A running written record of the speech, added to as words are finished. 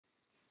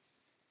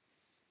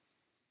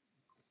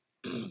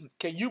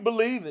Can you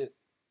believe it?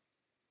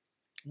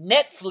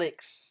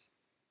 Netflix,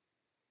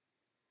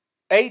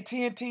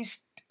 AT&T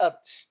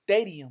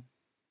Stadium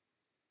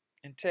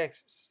in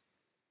Texas.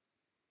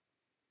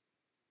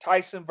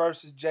 Tyson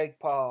versus Jake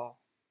Paul.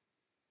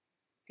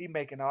 He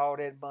making all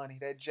that money.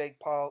 That Jake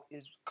Paul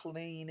is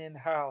clean in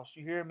house.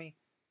 You hear me?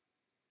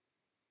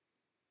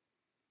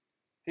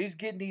 He's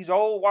getting these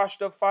old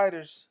washed up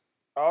fighters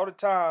all the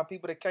time.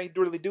 People that can't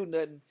really do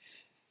nothing,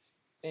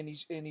 and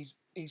he's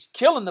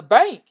killing the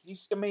bank.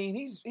 He's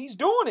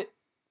doing it.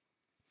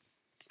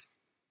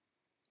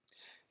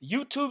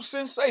 YouTube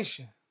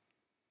sensation.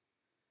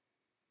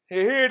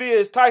 Here it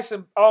is.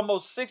 Tyson,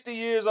 almost 60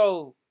 years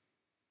old.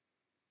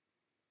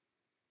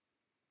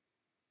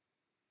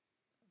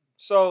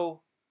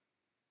 So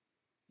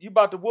you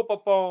about to whoop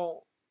up on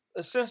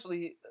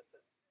essentially.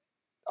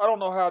 I don't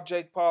know how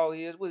Jake Paul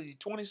is. What is he?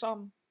 20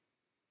 something?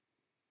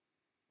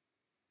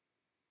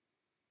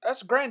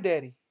 That's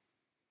granddaddy.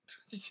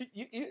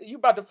 you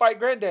about to fight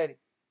granddaddy.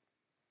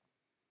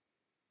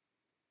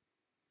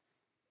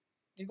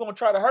 You're gonna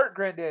try to hurt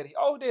granddaddy.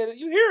 Oh, daddy,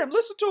 you hear him?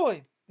 Listen to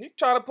him. He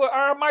trying to put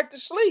Iron Mike to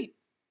sleep.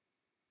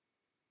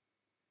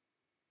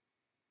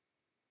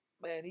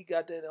 Man, he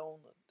got that on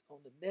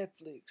the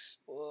Netflix.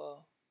 Boy.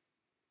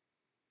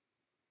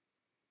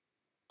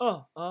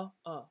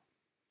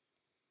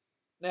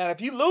 Now,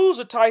 if you lose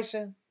a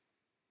Tyson,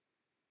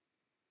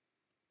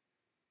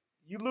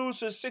 you lose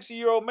to a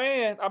 60-year-old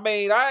man. I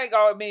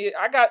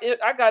got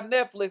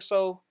Netflix,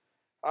 so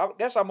I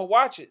guess I'm gonna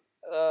watch it.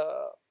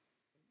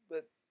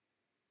 But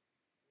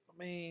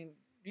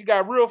you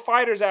got real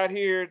fighters out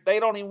here.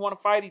 They don't even want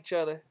to fight each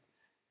other.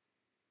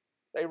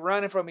 They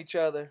running from each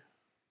other,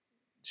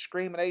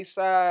 screaming A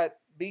side,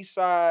 B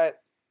side.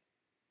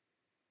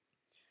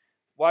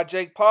 While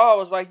Jake Paul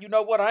was like, you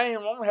know what? I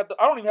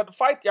don't even have to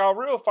fight y'all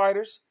real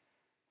fighters.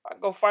 I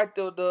go fight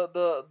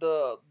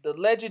the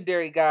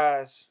legendary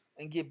guys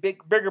and get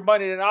bigger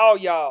money than all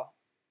y'all.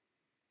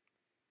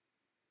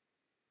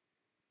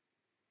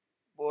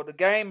 Boy, the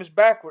game is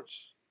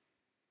backwards.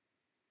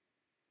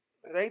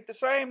 It ain't the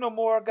same no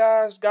more,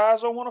 guys.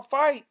 Guys don't want to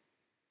fight.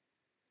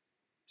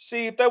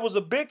 See, if there was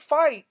a big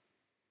fight,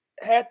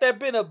 had there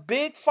been a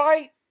big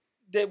fight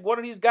that one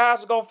of these guys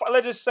is gonna fight,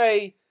 let's just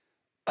say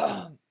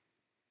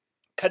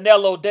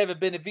Canelo, David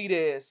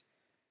Benavidez,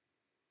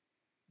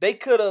 they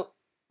could have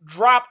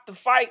dropped the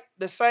fight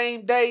the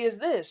same day as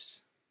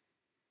this.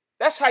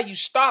 That's how you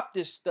stop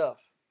this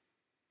stuff.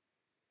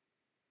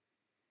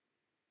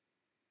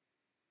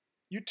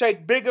 You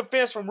take big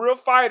offense from real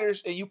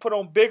fighters and you put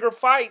on bigger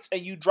fights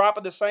and you drop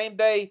it the same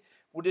day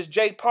with this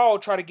Jake Paul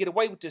try to get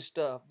away with this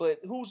stuff. But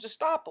who's to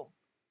stop him?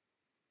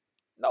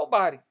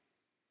 Nobody.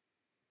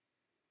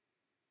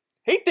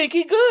 He think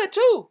he good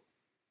too.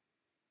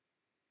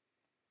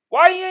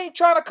 Why he ain't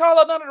trying to call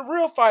out none of the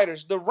real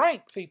fighters, the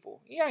ranked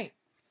people? He ain't.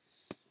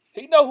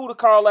 He know who to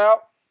call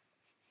out.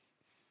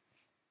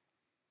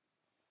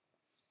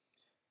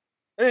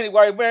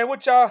 Anyway, man,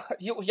 what y'all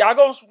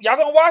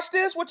gonna watch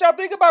this? What y'all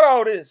think about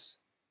all this?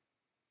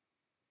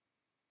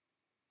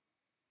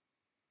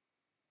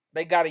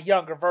 They got a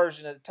younger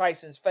version of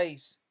Tyson's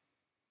face.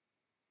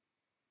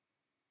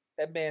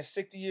 That man's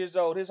 60 years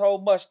old. His whole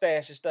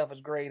mustache and stuff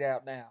is grayed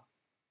out now.